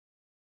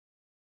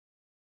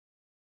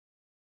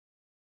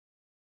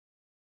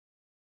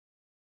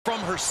from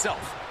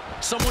herself.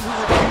 Someone who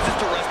refuses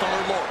to rest on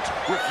her laurels,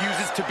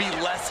 refuses to be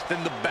less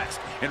than the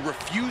best, and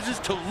refuses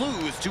to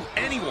lose to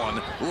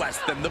anyone less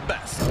than the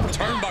best.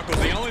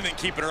 Turnbuckle's the only thing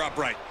keeping her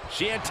upright.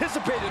 She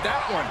anticipated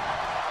that one.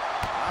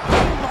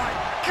 Oh my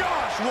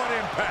gosh, what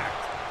impact!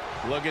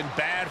 Looking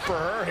bad for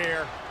her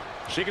here.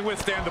 She can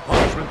withstand the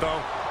punishment,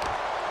 though.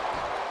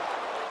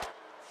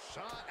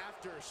 Shot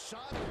after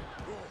shot.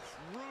 Oof,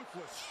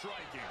 ruthless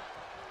striking.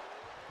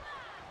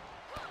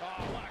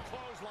 Oh, what a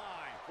clothesline.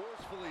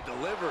 Forcefully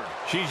delivered.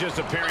 She's just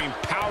appearing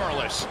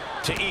powerless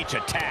to each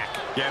attack.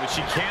 Yeah, but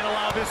she can't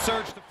allow this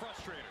surge to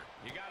frustrate her.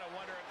 You got to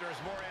wonder if there's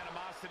more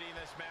animosity in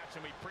this match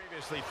than we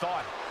previously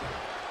thought.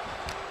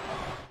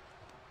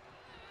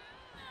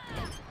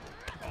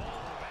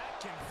 Oh, that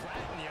can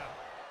flatten you.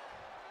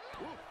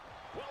 Ooh,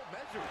 well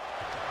measured.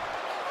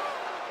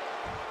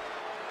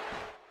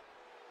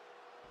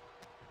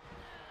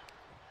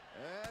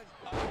 And,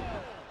 oh,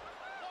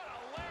 what a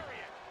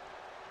lariat.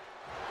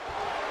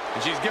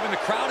 And she's giving the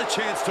crowd a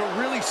chance to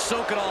really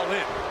soak it all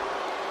in.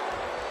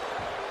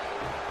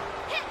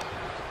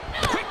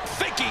 Quick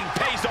thinking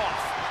pays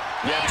off.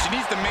 Yeah, but she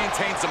needs to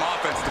maintain some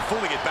offense to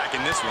fully get back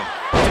in this one.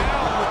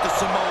 Down with the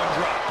Samoan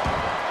drop.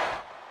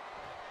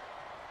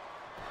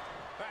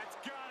 That's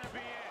gotta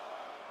be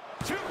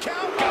it. 2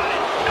 count. Got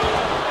it. No,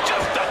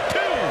 just a 2.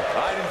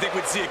 I didn't think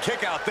we'd see a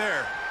kick out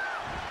there.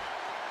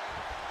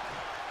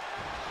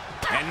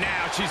 And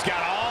now she's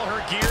got all her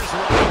gears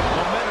running.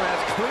 Momentum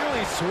has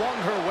clearly swung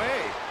her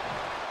way.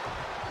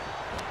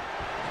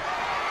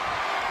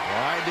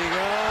 Winding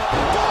up.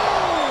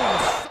 Boom!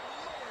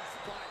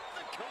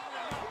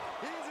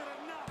 Is it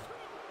enough?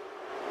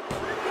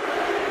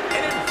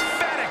 An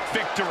emphatic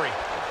victory.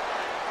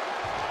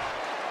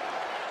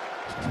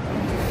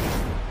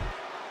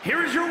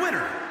 Here is your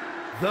winner,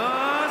 the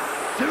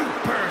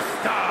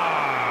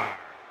Superstar.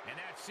 And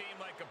that seemed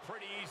like a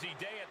pretty easy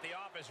day at the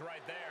office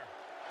right there.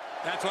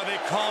 That's why they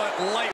call it light.